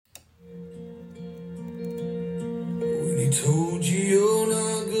told you you're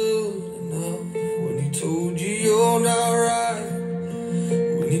not good enough, when he told you you're not right,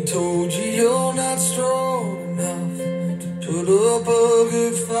 when he told you you're not strong enough to put up a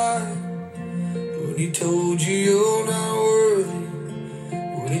good fight, when he told you you're not worthy,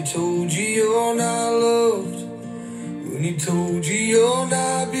 when he told you you're not loved, when he told you you're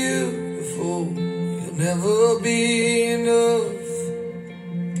not beautiful, you'll never be enough.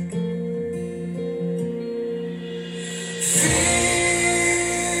 Fear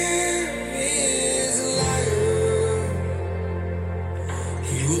is a liar.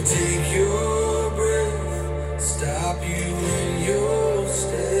 He will take your breath, stop you in your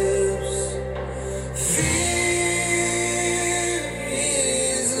steps. Fear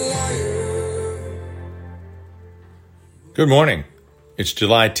is a liar. Good morning. It's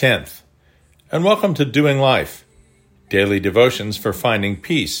July 10th, and welcome to Doing Life, daily devotions for finding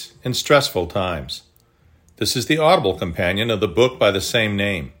peace in stressful times. This is the audible companion of the book by the same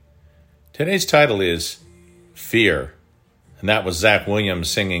name. Today's title is Fear, and that was Zach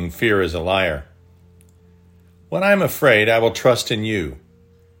Williams singing Fear is a Liar. When I am afraid, I will trust in you.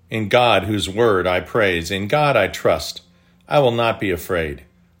 In God, whose word I praise, in God I trust. I will not be afraid.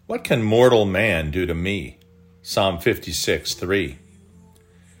 What can mortal man do to me? Psalm 56:3.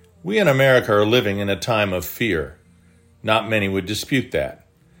 We in America are living in a time of fear. Not many would dispute that.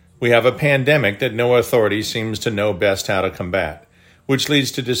 We have a pandemic that no authority seems to know best how to combat, which leads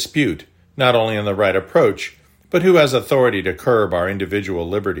to dispute, not only on the right approach, but who has authority to curb our individual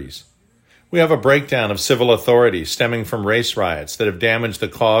liberties. We have a breakdown of civil authority stemming from race riots that have damaged the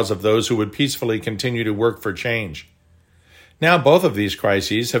cause of those who would peacefully continue to work for change. Now both of these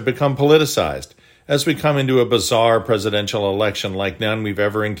crises have become politicized as we come into a bizarre presidential election like none we've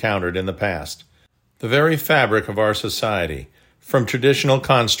ever encountered in the past. The very fabric of our society, from traditional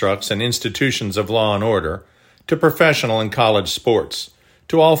constructs and institutions of law and order, to professional and college sports,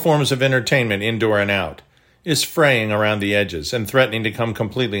 to all forms of entertainment indoor and out, is fraying around the edges and threatening to come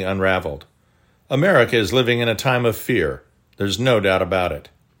completely unraveled. America is living in a time of fear. There's no doubt about it.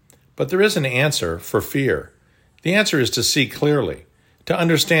 But there is an answer for fear. The answer is to see clearly, to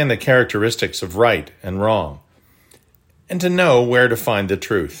understand the characteristics of right and wrong, and to know where to find the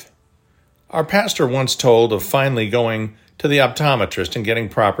truth. Our pastor once told of finally going to the optometrist and getting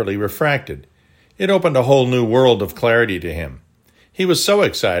properly refracted. It opened a whole new world of clarity to him. He was so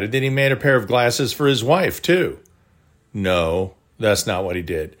excited that he made a pair of glasses for his wife, too. No, that's not what he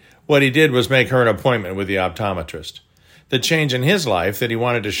did. What he did was make her an appointment with the optometrist. The change in his life that he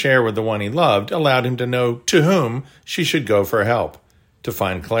wanted to share with the one he loved allowed him to know to whom she should go for help, to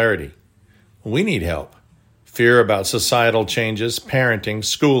find clarity. We need help. Fear about societal changes, parenting,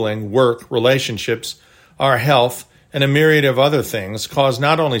 schooling, work, relationships, our health, and a myriad of other things cause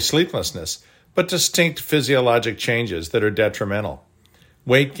not only sleeplessness, but distinct physiologic changes that are detrimental.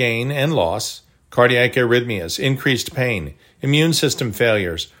 Weight gain and loss, cardiac arrhythmias, increased pain, immune system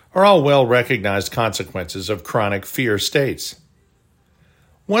failures are all well-recognized consequences of chronic fear states.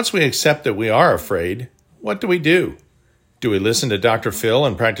 Once we accept that we are afraid, what do? Do we listen to Dr. Phil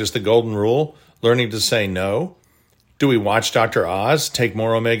and practice the golden rule, learning to say no? Do we watch Dr. Oz, take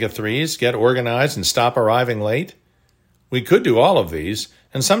more omega-3s, get organized, and stop arriving late? We could do all of these,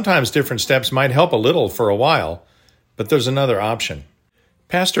 and sometimes different steps might help a little for a while, but there's another option.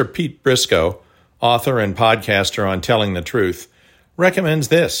 Pastor Pete Briscoe, author and podcaster on Telling the Truth, recommends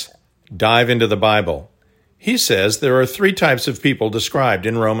this: dive into the Bible. He says there are three types of people described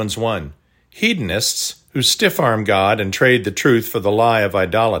in Romans 1. Hedonists, who stiff-arm God and trade the truth for the lie of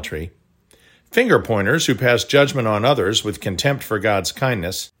idolatry. Finger-pointers, who pass judgment on others with contempt for God's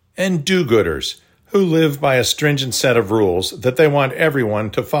kindness. And do-gooders, who live by a stringent set of rules that they want everyone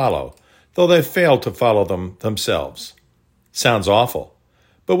to follow, though they fail to follow them themselves. Sounds awful,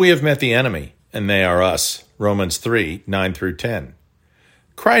 but we have met the enemy, and they are us. Romans 3:9-10.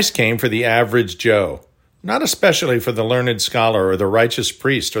 Christ came for the average Joe, not especially for the learned scholar or the righteous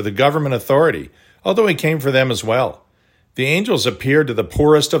priest or the government authority, although he came for them as well. The angels appeared to the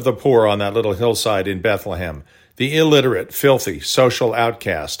poorest of the poor on that little hillside in Bethlehem, the illiterate, filthy, social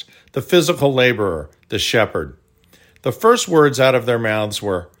outcast, the physical laborer, the shepherd. The first words out of their mouths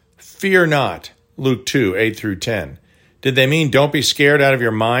were, "Fear not," Luke 2:8-10. Did they mean don't be scared out of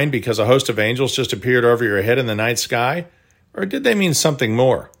your mind because a host of angels just appeared over your head in the night sky? Or did they mean something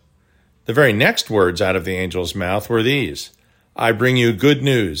more? The very next words out of the angel's mouth were these: "I bring you good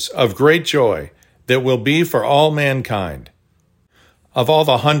news of great joy that will be for all mankind." Of all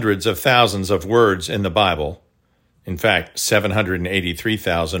the hundreds of thousands of words in the Bible, in fact,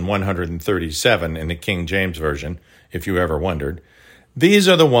 783,137 in the King James Version, if you ever wondered, these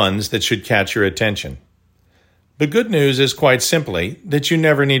are the ones that should catch your attention. The good news is quite simply that you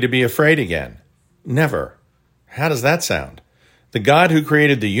never need to be afraid again. Never. How does that sound? The God who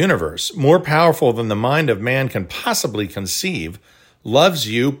created the universe, more powerful than the mind of man can possibly conceive, loves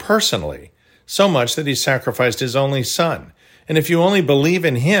you personally, so much that he sacrificed his only son. And if you only believe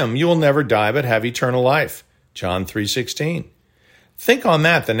in him, you will never die but have eternal life. John 3:16. Think on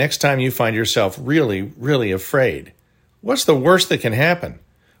that the next time you find yourself really, really afraid. What's the worst that can happen?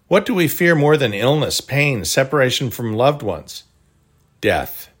 What do we fear more than illness, pain, separation from loved ones?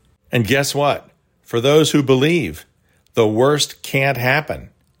 Death. And guess what? For those who believe, the worst can't happen,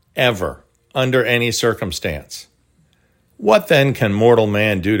 ever, under any circumstance. What then can mortal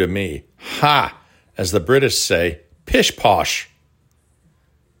man do to me? Ha! As the British say, pish-posh.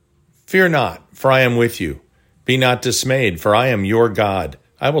 Fear not, for I am with you. Be not dismayed, for I am your God.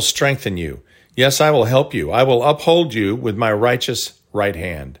 I will strengthen you. Yes, I will help you. I will uphold you with my righteous right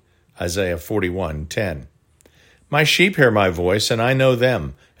hand. Isaiah 41:10. My sheep hear my voice, and I know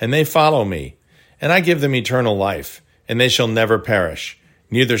them, and they follow me. And I give them eternal life, and they shall never perish,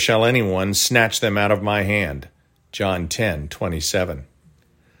 neither shall anyone snatch them out of my hand. John 10:27.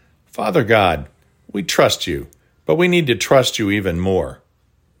 Father God, we trust you, but we need to trust you even more.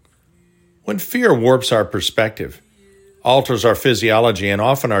 When fear warps our perspective, alters our physiology and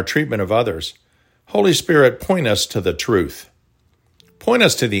often our treatment of others, Holy Spirit, point us to the truth. Point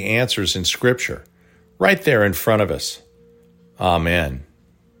us to the answers in Scripture, right there in front of us. Amen.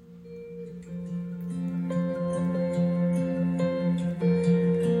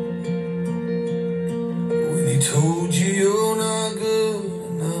 When he told you you're not good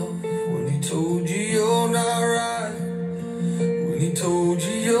enough, when he told you you're not right, when he told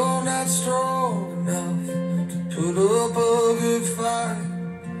you you're not strong enough to put up a good fight,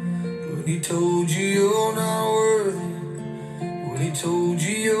 when he told you you're not worthy, when he told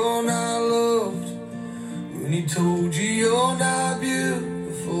you you're not loved, when he told you you're not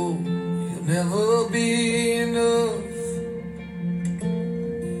beautiful, you'll never be enough.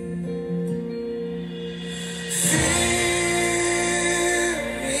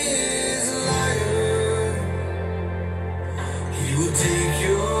 Take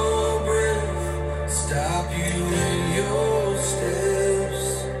your breath, stop you in your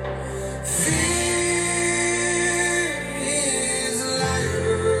steps. Fear is a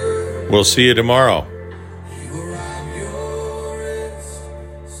liar. We'll see you tomorrow.